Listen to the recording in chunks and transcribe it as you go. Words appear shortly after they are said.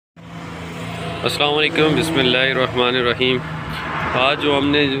अस्सलाम वालेकुम, बिस्मिल्लाहिर्रहमानिर्रहीम। आज जो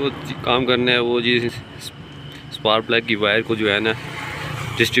हमने जो काम करना है वो जी स्पार्क प्लग की वायर को जो है ना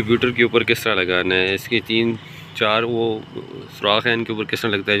डिस्ट्रीब्यूटर के ऊपर किस तरह लगाना है। इसकी 3-4 वो सुराख है, इनके ऊपर किस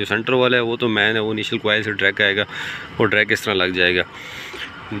तरह लगता है। जो सेंटर वाला है वो तो मैन है, वो इनिशियल कॉइल से ड्रैग आएगा और ड्रैग किस तरह लग जाएगा।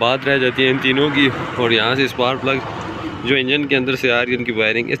 बात रह जाती है इन तीनों की। और यहाँ से स्पार्क प्लग जो इंजन के अंदर से आ रही है उनकी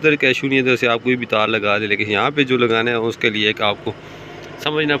वायरिंग इस तरह का इशू नहीं है, इधर से आप कोई भी तार लगा दे, लेकिन यहाँ पे जो लगाना है उसके लिए एक आपको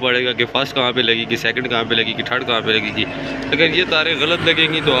समझना पड़ेगा कि फर्स्ट कहाँ पे लगेगी, सेकंड कहाँ पे लगेगी, थर्ड कहाँ पे लगेगी। अगर ये तारें गलत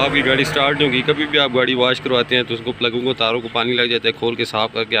लगेंगी तो आपकी गाड़ी स्टार्ट नहीं होगी। कभी भी आप गाड़ी वॉश करवाते हैं तो उसको प्लगों को तारों को पानी लग जाता है, खोल के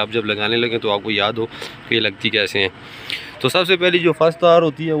साफ़ करके आप जब लगाने लगें तो आपको याद हो कि ये लगती कैसे हैं। तो सबसे पहली जो फर्स्ट तार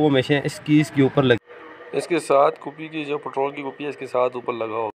होती है वो हमेशा इसके ऊपर लग, इसके साथ कुपी की जो पेट्रोल की कुपी है इसके साथ ऊपर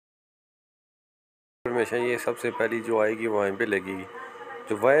लगा होगा। हमेशा ये सबसे पहली जो आएगी वहीं पे लगेगी।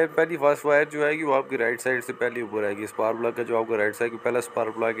 जो वायर पहली फर्स्ट वायर जो आएगी वो आपकी राइट साइड से पहले ऊपर आएगी। स्पार्क प्लग का जो आपका राइट साइड पहला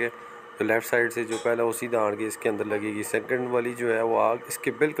स्पार्क प्लग है तो लेफ़्ट साइड से जो पहला वो सीधा आड़ के इसके अंदर लगेगी। सेकंड वाली जो है वो आग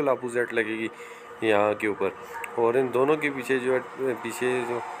इसके बिल्कुल अपोजिट लगेगी यहाँ के ऊपर। और इन दोनों के पीछे जो है पीछे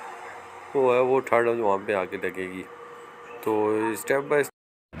जो वो है वो थर्ड वहाँ पे आके लगेगी। तो स्टेप बाय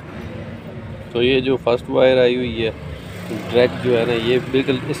तो ये जो फर्स्ट वायर आई हुई है ड्रैग जो है ना ये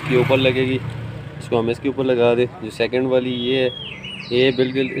बिल्कुल इसके ऊपर लगेगी, इसको हम इसके ऊपर लगा दें। जो सेकंड वाली ये है ये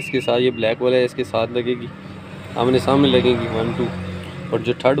बिल्कुल इसके साथ, ये ब्लैक वाला है इसके साथ लगेगी, आमने सामने लगेंगी 1 2। और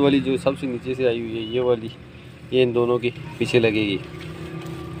जो थर्ड वाली जो सबसे नीचे से आई हुई है ये वाली ये इन दोनों के पीछे लगेगी।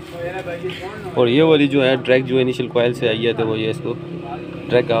 और ये वाली जो है ड्रैग जो इनिशियल कॉइल से आई है तो वो ये इसको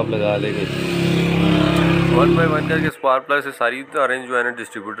ड्रैग आप लगा लेंगे। 1 बाय 1 करके स्पार्क प्लग से सारी तारें जो है ना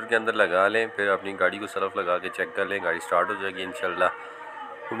डिस्ट्रीब्यूटर के अंदर लगा लें। फिर अपनी गाड़ी को सरफ लगा के चेक कर लें, गाड़ी स्टार्ट हो जाएगी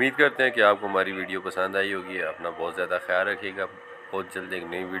इंशाल्लाह। उम्मीद करते हैं कि आपको हमारी वीडियो पसंद आई होगी। अपना बहुत ज़्यादा ख्याल रखिएगा। बहुत जल्द एक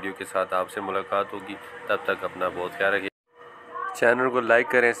नई वीडियो के साथ आपसे मुलाकात होगी। तब तक अपना बहुत ख्याल रखिए। चैनल को लाइक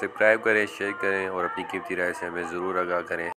करें, सब्सक्राइब करें, शेयर करें और अपनी कीमती राय से हमें ज़रूर आगाह करें।